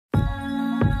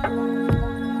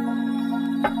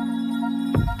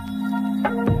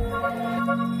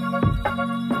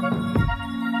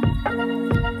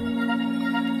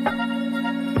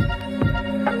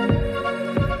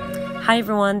Hi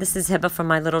everyone, this is Heba from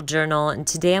my little journal, and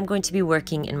today I'm going to be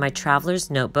working in my traveler's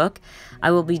notebook.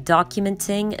 I will be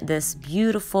documenting this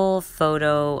beautiful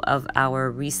photo of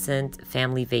our recent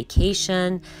family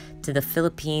vacation to the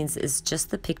Philippines. It's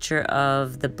just the picture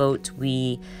of the boat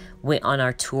we went on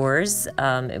our tours.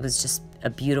 It was just a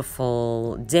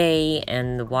beautiful day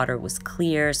and the water was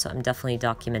clear, so I'm definitely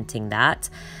documenting that.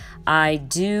 I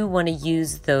do want to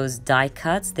use those die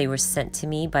cuts. They were sent to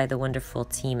me by the wonderful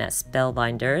team at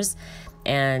Spellbinders,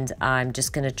 and I'm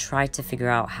just going to try to figure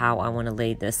out how I want to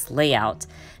lay this layout.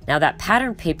 Now that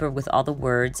pattern paper with all the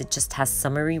words, it just has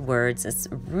summary words. It's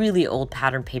really old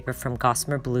pattern paper from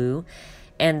Gossamer Blue,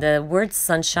 and the word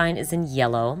sunshine is in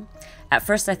yellow. At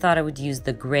first I thought I would use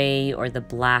the gray or the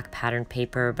black pattern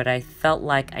paper, but I felt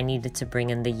like I needed to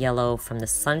bring in the yellow from the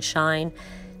sunshine.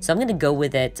 So I'm going to go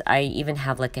with it. I even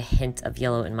have like a hint of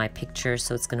yellow in my picture,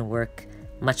 so it's going to work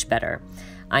much better.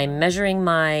 I'm measuring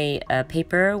my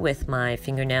paper with my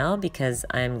fingernail because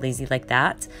I'm lazy like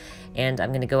that. And I'm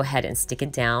going to go ahead and stick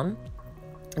it down.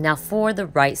 Now for the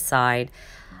right side,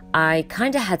 I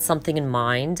kind of had something in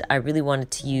mind. I really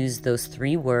wanted to use those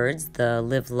three words, the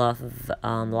live, love,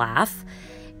 laugh.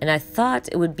 And I thought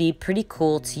it would be pretty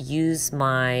cool to use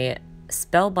my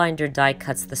Spellbinder die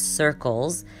cuts, the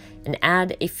circles, and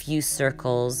add a few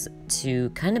circles to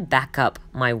kind of back up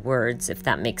my words, if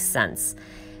that makes sense.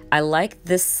 I like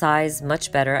this size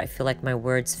much better. I feel like my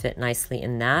words fit nicely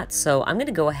in that. So I'm going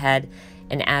to go ahead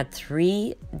and add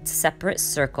 3 separate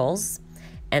circles.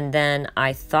 And then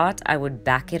I thought I would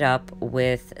back it up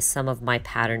with some of my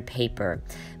pattern paper.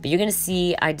 But you're going to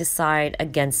see I decide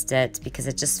against it because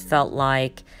it just felt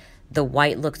like the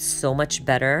white looked so much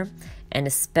better. And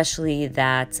especially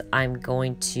that I'm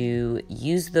going to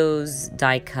use those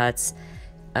die cuts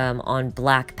on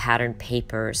black pattern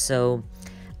paper. So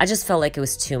I just felt like it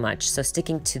was too much. So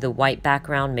sticking to the white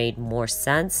background made more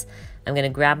sense. I'm going to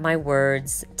grab my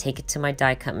words, take it to my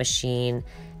die cut machine,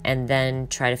 and then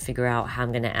try to figure out how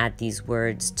I'm going to add these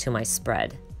words to my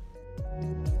spread.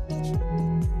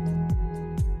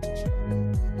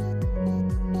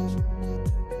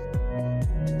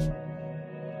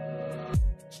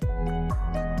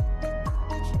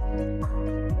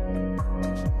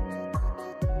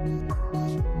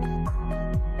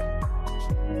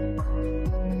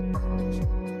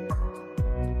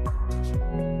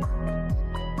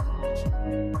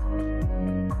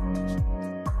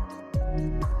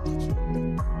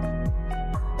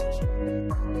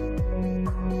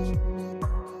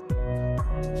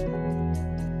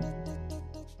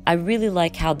 I really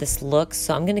like how this looks,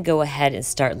 so I'm going to go ahead and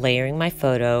start layering my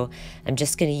photo. I'm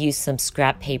just going to use some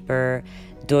scrap paper,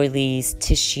 doilies,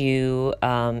 tissue.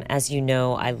 As you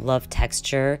know, I love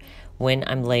texture when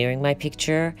I'm layering my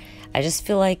picture. I just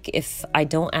feel like if I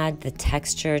don't add the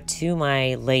texture to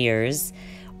my layers,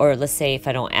 or let's say if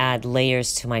I don't add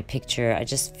layers to my picture, I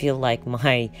just feel like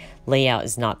my layout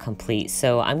is not complete.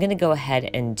 So I'm going to go ahead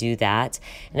and do that.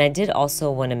 And I did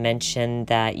also want to mention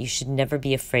that you should never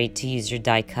be afraid to use your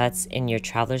die cuts in your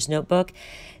traveler's notebook.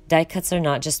 Die cuts are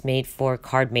not just made for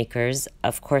card makers.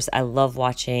 Of course, I love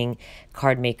watching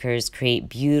card makers create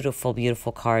beautiful,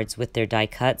 beautiful cards with their die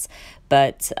cuts.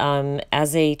 But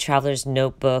as a traveler's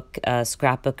notebook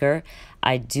scrapbooker,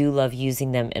 I do love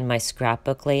using them in my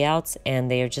scrapbook layouts,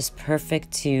 and they are just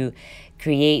perfect to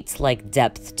create like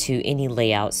depth to any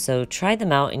layout. So try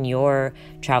them out in your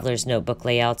traveler's notebook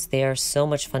layouts. They are so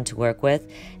much fun to work with,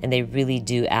 and they really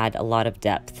do add a lot of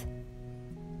depth.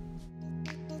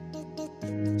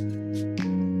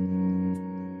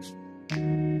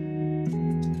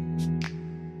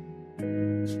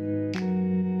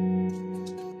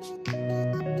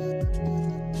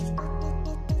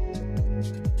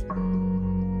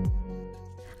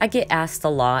 I get asked a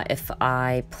lot if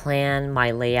I plan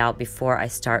my layout before I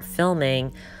start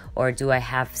filming, or do I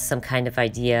have some kind of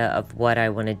idea of what I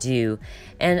want to do.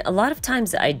 And a lot of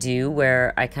times I do,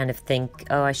 where I kind of think,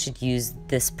 oh, I should use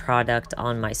this product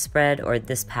on my spread or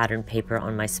this pattern paper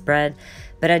on my spread,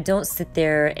 but I don't sit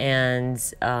there and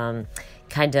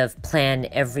kind of plan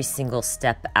every single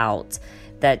step out.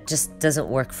 That just doesn't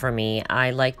work for me.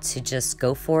 I like to just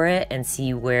go for it and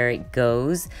see where it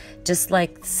goes. Just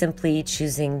like simply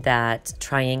choosing that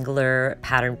triangular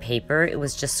pattern paper. It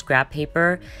was just scrap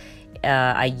paper.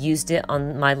 I used it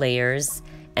on my layers,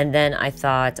 and then I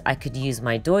thought I could use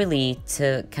my doily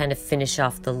to kind of finish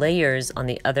off the layers on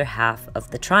the other half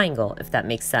of the triangle, if that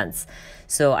makes sense.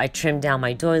 So I trimmed down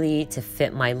my doily to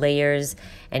fit my layers,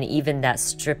 and even that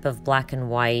strip of black and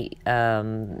white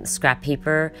scrap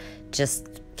paper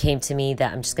just came to me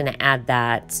that I'm just going to add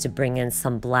that to bring in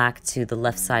some black to the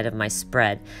left side of my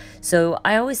spread. So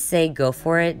I always say go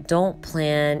for it. Don't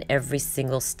plan every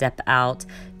single step out.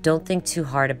 Don't think too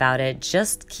hard about it.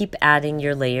 Just keep adding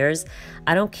your layers.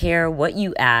 I don't care what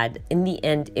you add. In the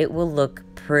end, it will look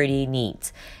pretty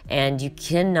neat. And you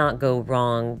cannot go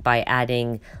wrong by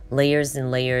adding layers and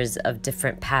layers of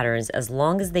different patterns as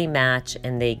long as they match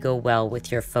and they go well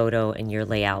with your photo and your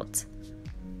layout.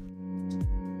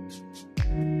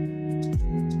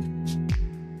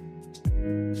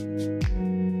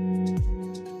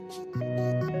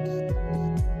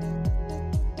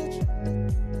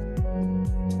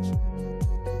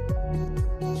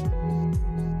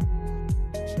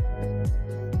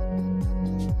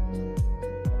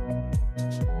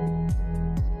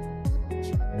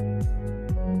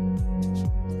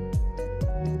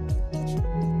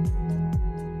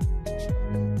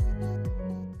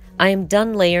 I am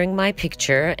done layering my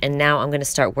picture, and now I'm going to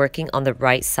start working on the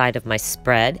right side of my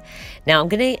spread. Now I'm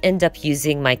going to end up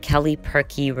using my Kelly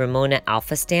Perky Ramona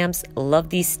Alpha stamps.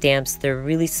 Love these stamps. They're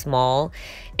really small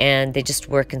and they just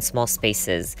work in small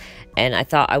spaces. And I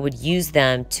thought I would use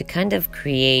them to kind of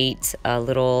create a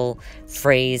little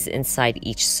phrase inside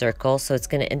each circle. So it's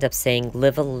going to end up saying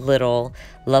live a little,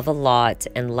 love a lot,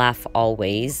 and laugh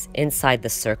always inside the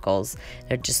circles.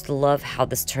 I just love how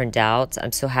this turned out.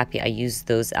 I'm so happy I used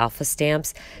those alpha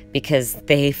stamps because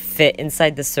they fit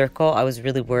inside the circle. I was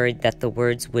really worried that the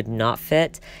words would not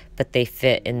fit, but they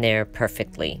fit in there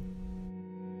perfectly.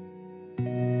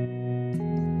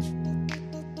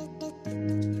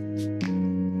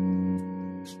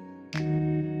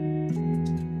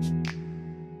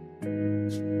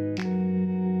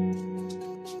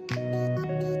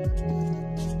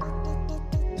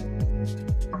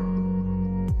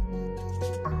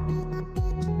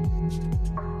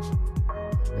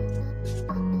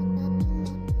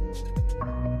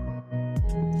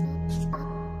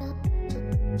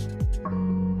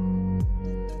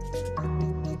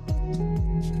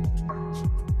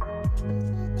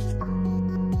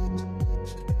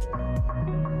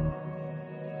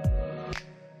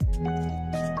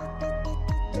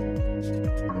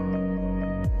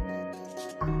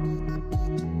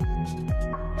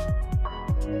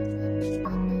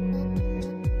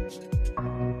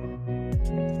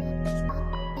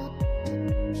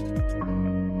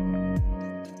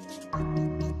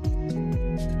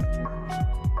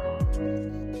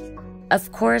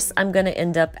 Of course, I'm going to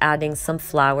end up adding some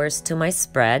flowers to my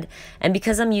spread, and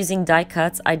because I'm using die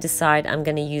cuts, I decide I'm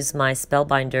going to use my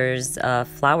Spellbinder's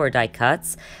flower die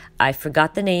cuts. I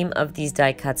forgot the name of these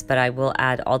die cuts, but I will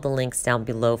add all the links down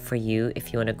below for you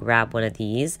if you want to grab one of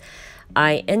these.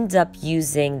 I end up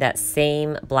using that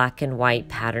same black and white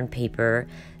pattern paper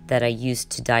that I used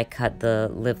to die cut the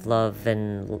Live, Love,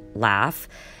 and Laugh.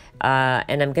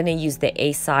 And I'm going to use the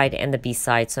A side and the B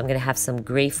side. So I'm going to have some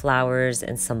gray flowers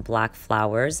and some black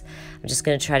flowers. I'm just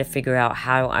going to try to figure out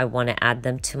how I want to add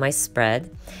them to my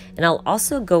spread. And I'll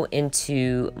also go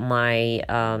into my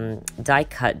die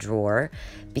cut drawer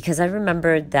because I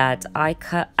remembered that I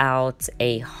cut out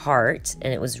a heart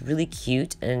and it was really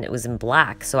cute and it was in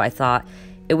black. So I thought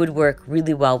it would work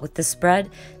really well with the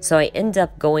spread. So I end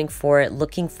up going for it,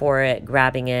 looking for it,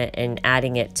 grabbing it, and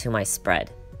adding it to my spread.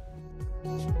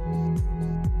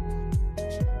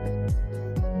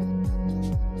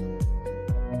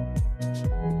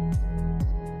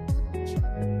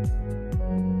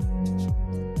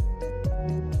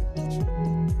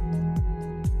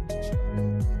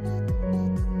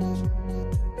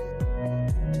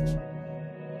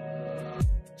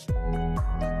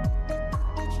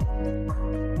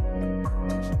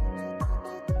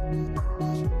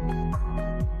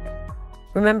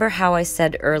 Remember how I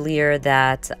said earlier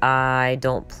that I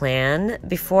don't plan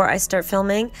before I start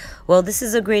filming? Well, this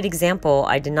is a great example.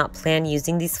 I did not plan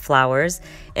using these flowers,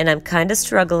 and I'm kind of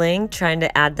struggling trying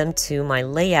to add them to my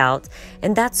layout,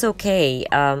 and that's okay.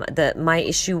 My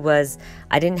issue was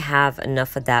I didn't have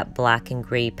enough of that black and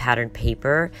gray pattern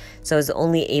paper, so I was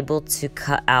only able to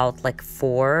cut out like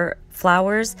 4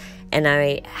 flowers, and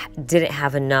I didn't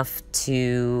have enough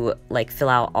to like fill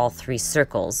out all 3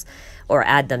 circles or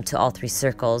add them to all 3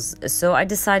 circles. So I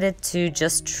decided to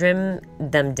just trim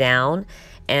them down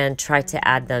and try to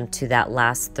add them to that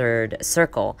last 3rd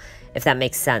circle, if that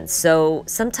makes sense. So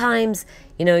sometimes,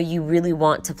 you know, you really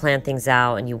want to plan things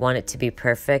out and you want it to be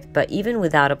perfect, but even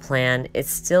without a plan, it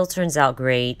still turns out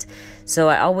great. So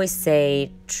I always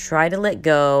say, try to let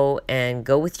go and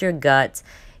go with your gut.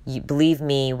 Believe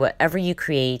me, whatever you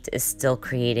create is still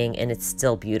creating and it's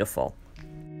still beautiful.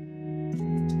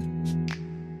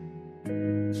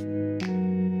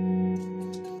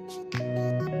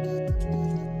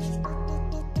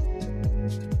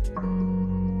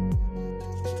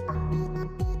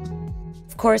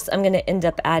 course, I'm going to end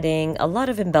up adding a lot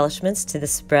of embellishments to the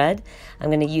spread. I'm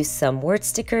going to use some word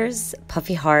stickers,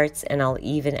 puffy hearts, and I'll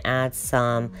even add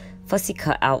some fussy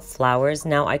cut out flowers.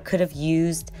 Now, I could have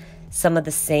used some of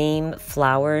the same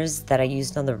flowers that I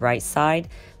used on the right side,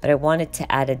 but I wanted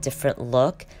to add a different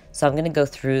look. So I'm going to go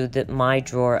through my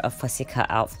drawer of fussy cut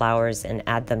out flowers and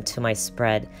add them to my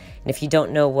spread. And if you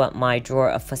don't know what my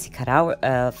drawer of fussy cut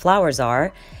out flowers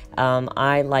are,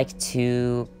 I like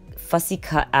to fussy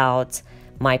cut out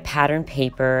my pattern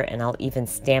paper, and I'll even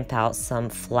stamp out some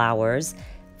flowers,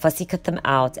 fussy cut them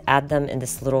out, add them in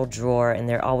this little drawer, and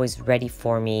they're always ready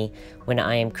for me when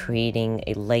I am creating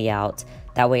a layout.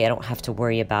 That way I don't have to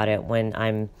worry about it when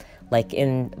I'm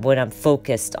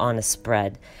focused on a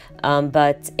spread.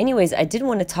 But anyways, I did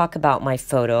want to talk about my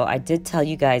photo. I did tell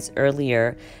you guys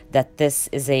earlier that this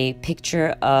is a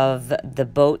picture of the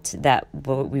boat that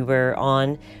we were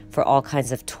on for all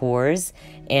kinds of tours,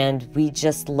 and we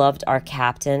just loved our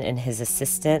captain and his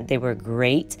assistant. They were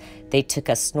great. They took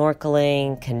us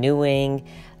snorkeling, canoeing,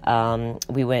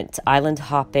 we went island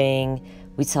hopping.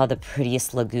 We saw the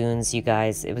prettiest lagoons, you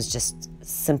guys. It was just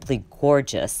simply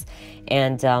gorgeous.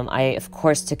 And I, of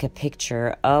course, took a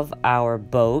picture of our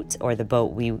boat, or the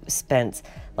boat we spent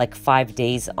like 5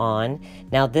 days on.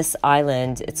 Now, this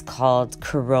island, it's called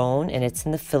Coron, and it's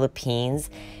in the Philippines.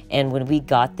 And when we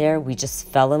got there, we just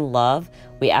fell in love.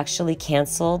 We actually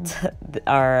canceled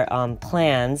our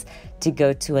plans to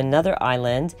go to another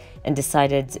island and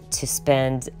decided to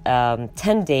spend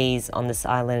 10 days on this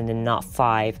island and not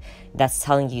 5. That's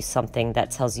telling you something.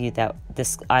 That tells you that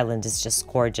this island is just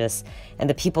gorgeous and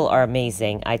the people are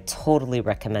amazing. I totally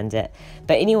recommend it.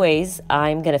 But anyways,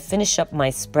 I'm gonna finish up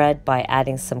my spread by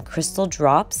adding some crystal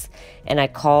drops, and I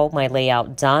call my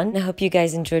layout done. I hope you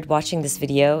guys enjoyed watching this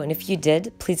video, and if you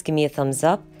did, please give me a thumbs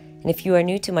up. And if you are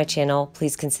new to my channel,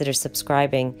 please consider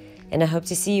subscribing, and I hope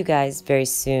to see you guys very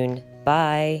soon.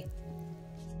 Bye!